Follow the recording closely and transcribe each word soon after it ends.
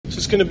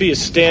this going to be a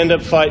stand-up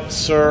fight,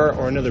 sir,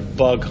 or another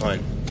bug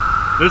hunt?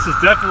 This is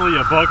definitely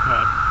a bug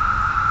hunt,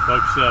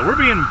 folks. We're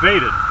being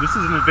invaded. This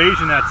is an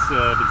invasion that's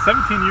been 17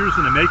 years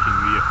in the making.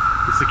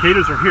 The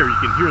cicadas are here. You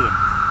can hear them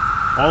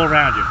all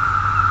around you.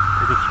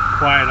 They're just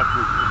quiet up.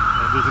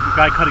 There's a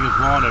guy cutting his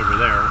lawn over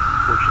there,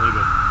 fortunately,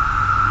 but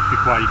just be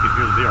quiet. You can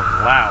hear them. They are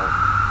loud.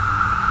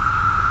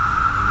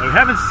 Now, we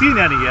haven't seen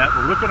any yet.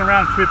 We're looking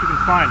around to see if we can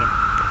find them.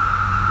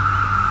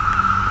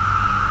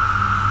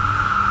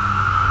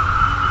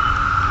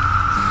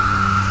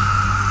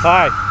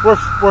 Hi,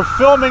 we're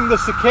filming the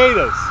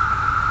cicadas.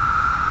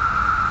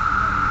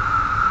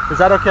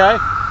 Is that okay?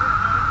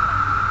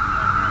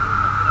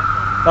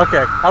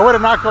 Okay, I would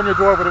have knocked on your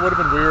door, but it would have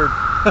been weird.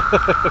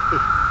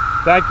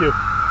 Thank you.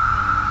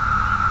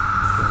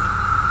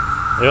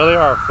 There they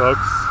are,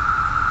 folks.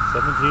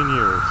 17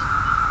 years.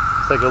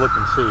 Let's take a look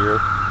and see here.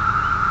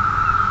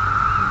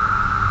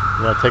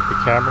 You want to take the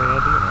camera,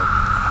 Andy? Or...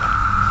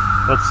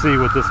 Let's see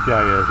what this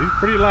guy is. He's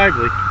pretty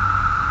lively.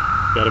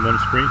 Got him on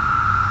the screen.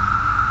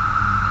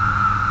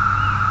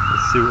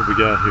 Let's see what we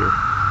got here.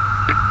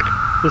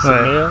 This is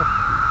a male.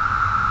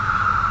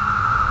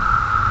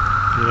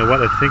 You know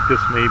what? I think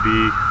this may be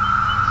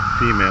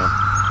female.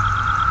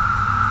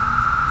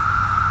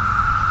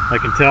 I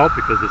can tell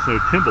because there's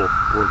no timbre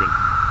organ.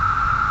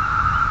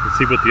 Let's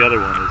see what the other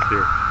one is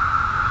here.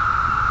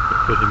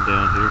 I'll put him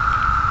down here.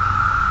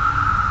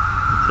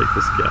 I'll take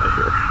this guy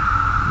here.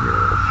 Here,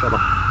 little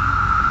fella.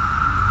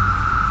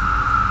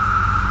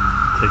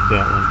 Take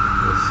that one.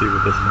 Let's see what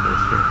this one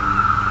is here.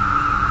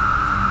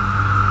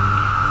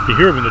 You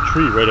hear him in the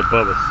tree right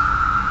above us.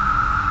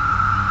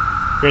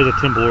 There's a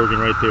timbre organ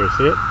right there.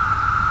 See it?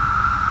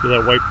 See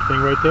that white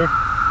thing right there?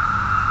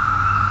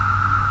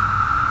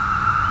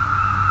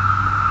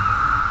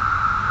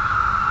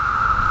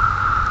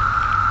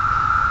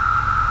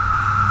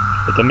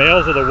 But the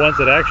males are the ones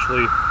that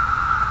actually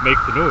make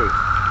the noise.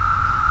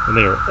 And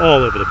they are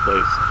all over the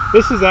place.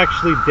 This is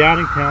actually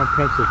Downingtown,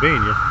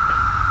 Pennsylvania.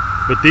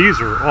 But these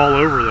are all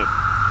over the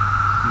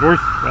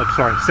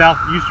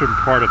southeastern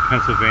part of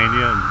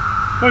Pennsylvania and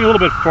going a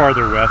little bit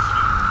farther west.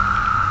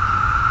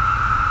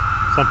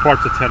 Some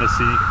parts of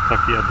Tennessee,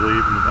 Kentucky, I believe,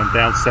 and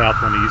down south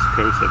on the East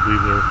Coast, I believe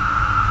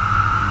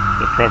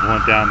they're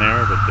prevalent down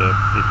there. But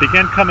they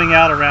began coming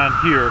out around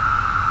here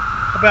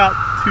about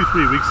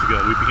 2-3 weeks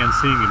ago. We began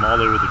seeing them all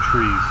over the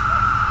trees.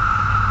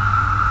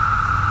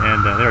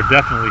 And they're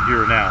definitely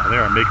here now. They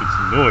are making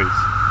some noise.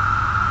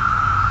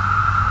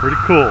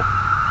 Pretty cool.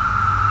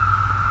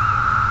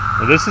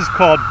 Now this is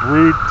called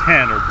Brood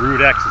 10, or Brood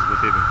X is what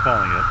they've been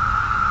calling it.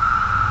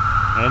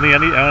 Only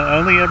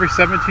every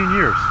 17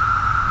 years.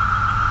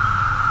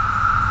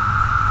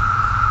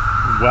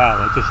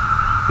 Wow,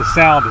 the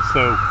sound is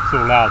so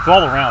loud. It's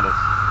all around us.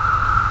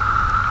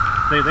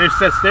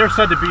 They're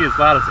said to be as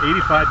loud as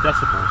 85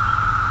 decibels.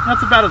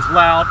 That's about as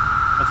loud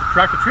as a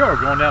tractor trailer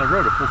going down the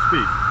road at full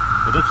speed.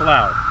 But it's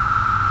loud.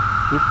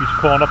 Oop, he's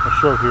calling up my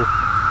shirt here.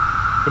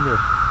 Come here.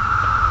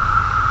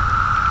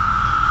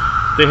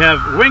 They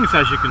have wings,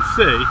 as you can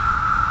see,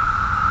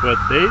 but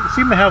they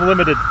seem to have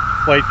limited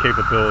flight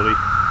capability.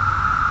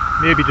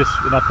 Maybe just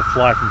enough to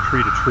fly from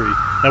tree to tree.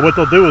 Now what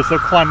they'll do is they'll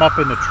climb up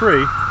in the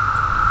tree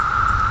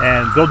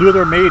and they'll do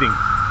their mating.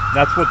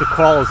 That's what the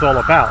call is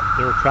all about.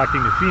 They're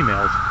attracting the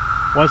females.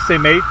 Once they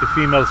mate, the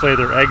females lay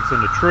their eggs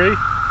in the tree,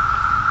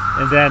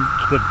 and then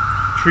the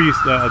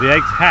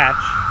eggs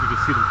hatch. You can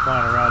see them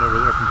flying around over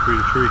there from tree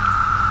to tree.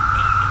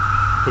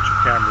 Put your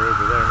camera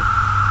over there.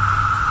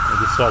 I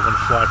just saw one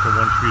fly from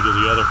one tree to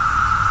the other.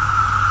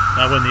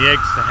 Now when the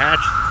eggs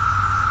hatch,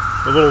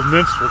 the little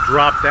nymphs will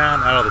drop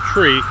down out of the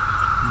tree,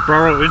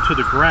 burrow into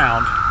the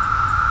ground,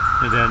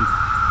 and then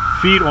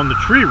feed on the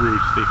tree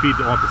roots. They feed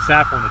on the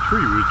sap on the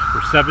tree roots for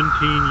 17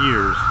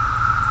 years,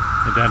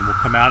 and then will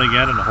come out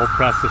again, and the whole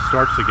process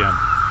starts again.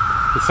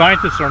 The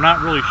scientists are not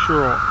really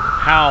sure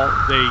how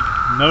they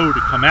know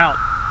to come out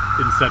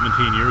in 17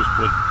 years,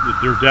 but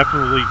they're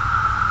definitely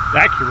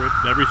accurate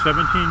every 17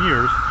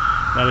 years.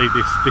 Now they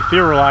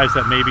theorize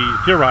that maybe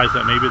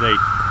they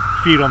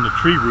feed on the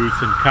tree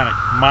roots and kind of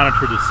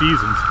monitor the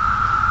seasons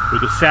with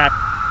the sap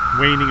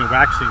waning and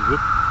waxing. Whoop,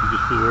 you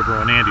just flew over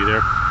on Andy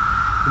there.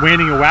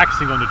 Waning and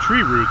waxing on the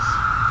tree roots,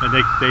 and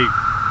they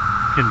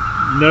can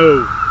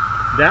know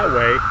that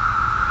way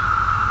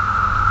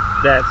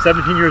that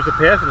 17 years have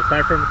passed and it's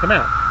time for them to come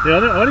out. They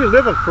only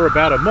live for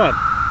about a month,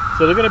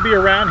 so they're going to be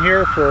around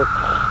here for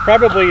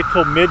probably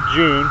until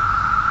mid-June,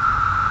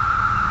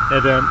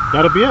 and then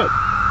that'll be it.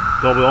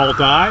 They'll all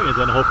die, and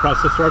then the whole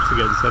process starts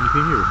again in 17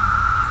 years.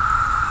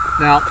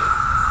 Now,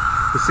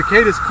 the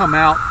cicadas come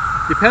out,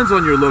 depends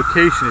on your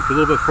location. If you're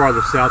a little bit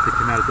farther south, they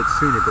come out a bit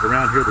sooner, but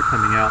around here they're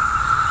coming out,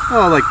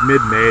 like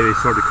mid-May they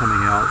started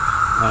coming out.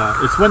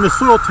 It's when the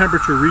soil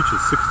temperature reaches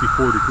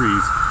 64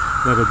 degrees.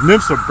 Now the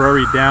nymphs are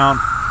buried down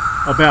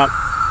about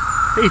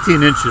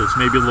 18 inches,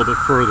 maybe a little bit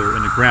further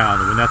in the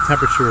ground. And when that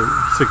temperature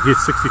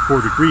hits 64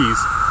 degrees,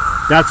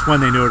 that's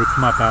when they know to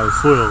come up out of the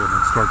soil and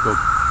then start the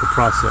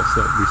process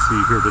that we see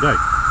here today.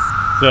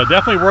 So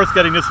definitely worth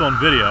getting this on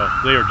video.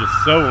 They are just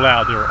so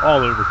loud. They're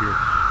all over here.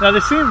 Now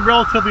they seem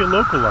relatively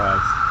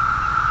localized.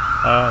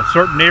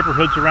 Certain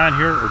neighborhoods around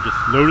here are just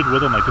loaded with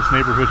them, like this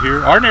neighborhood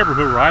here. Our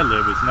neighborhood where I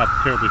live is not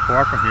terribly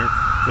far from here,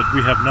 but we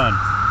have none.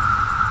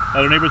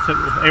 Other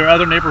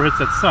neighborhoods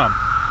had some.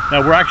 Now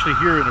we're actually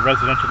here in a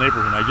residential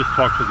neighborhood. I just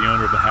talked to the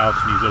owner of the house,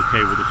 and he's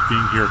okay with us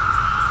being here.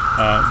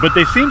 But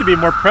they seem to be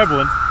more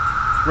prevalent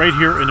right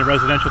here in the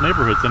residential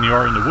neighborhoods than they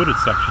are in the wooded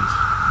sections.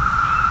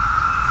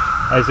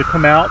 As they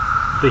come out,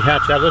 they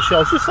hatch out of the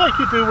shells, just like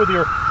you do with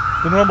the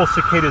normal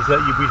cicadas that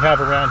we have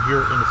around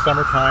here in the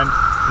summertime,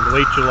 in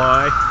late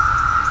July.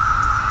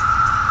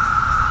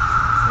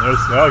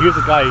 Oh, here's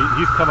a guy.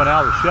 He's coming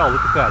out of the shell.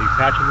 Look at that. He's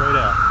hatching right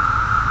out.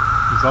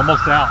 He's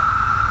almost out.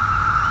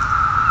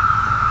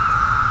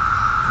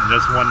 And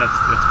there's one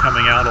that's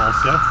coming out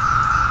also.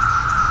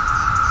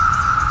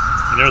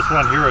 And there's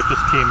one here that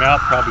just came out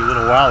probably a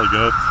little while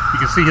ago.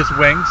 You can see his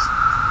wings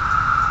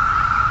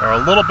are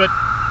a little bit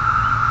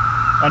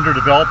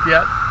underdeveloped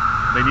yet.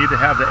 They need to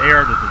have the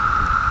air to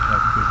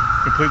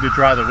completely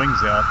dry the wings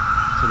out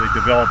so they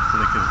develop, so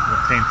they can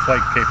obtain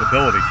flight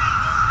capability.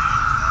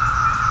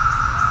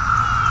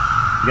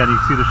 Again, you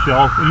can see the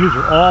shells, and these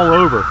are all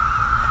over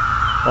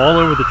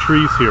the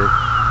trees here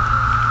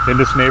in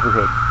this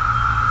neighborhood.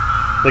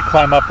 They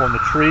climb up on the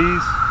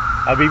trees.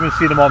 I've even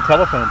seen them on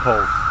telephone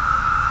poles.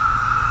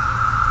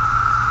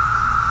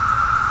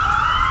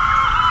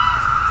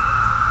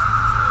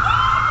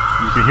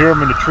 You can hear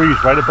them in the trees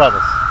right above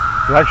us.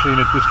 They're actually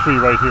in this tree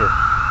right here.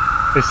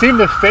 They seem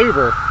to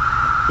favor,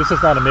 this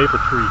is not a maple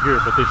tree here,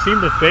 but they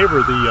seem to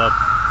favor the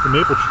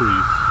maple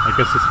trees. I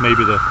guess it's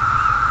maybe the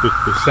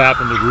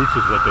sap and the roots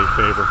is what they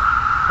favor.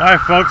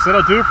 Alright folks,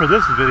 that'll do it for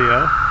this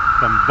video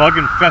from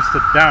bug-infested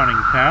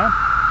Downingtown.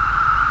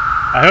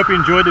 I hope you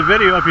enjoyed the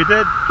video. If you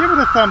did, give it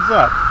a thumbs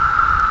up.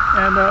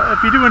 And if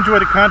you do enjoy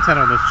the content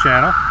on this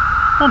channel,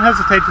 don't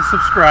hesitate to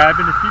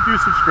subscribe. And if you do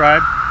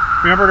subscribe,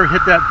 remember to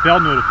hit that bell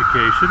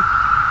notification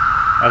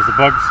as the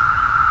bugs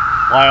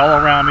fly all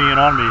around me and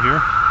on me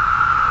here.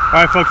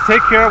 Alright folks,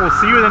 take care. We'll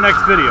see you in the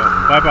next video.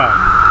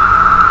 Bye-bye.